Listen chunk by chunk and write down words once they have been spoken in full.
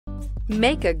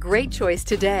Make a great choice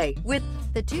today with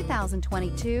the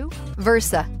 2022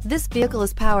 Versa. This vehicle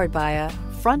is powered by a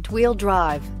front-wheel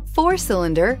drive,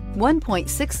 4-cylinder,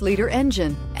 1.6-liter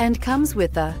engine, and comes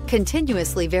with a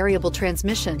continuously variable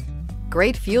transmission.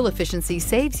 Great fuel efficiency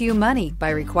saves you money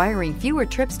by requiring fewer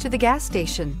trips to the gas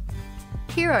station.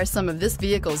 Here are some of this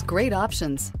vehicle's great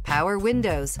options: power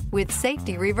windows with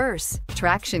safety reverse,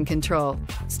 traction control,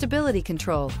 stability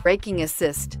control, braking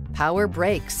assist, power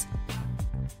brakes.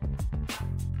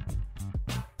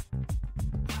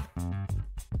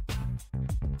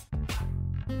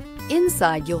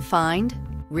 Inside you'll find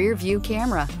rear view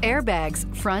camera, airbags,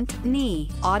 front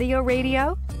knee, audio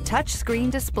radio,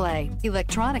 touchscreen display,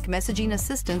 electronic messaging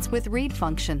assistance with read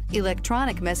function,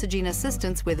 electronic messaging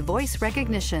assistance with voice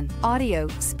recognition, audio,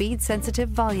 speed-sensitive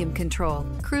volume control,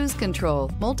 cruise control,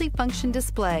 multifunction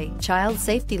display, child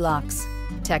safety locks,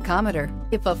 tachometer.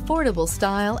 If affordable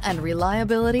style and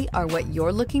reliability are what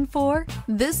you're looking for,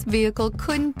 this vehicle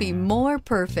couldn't be more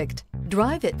perfect.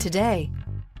 Drive it today.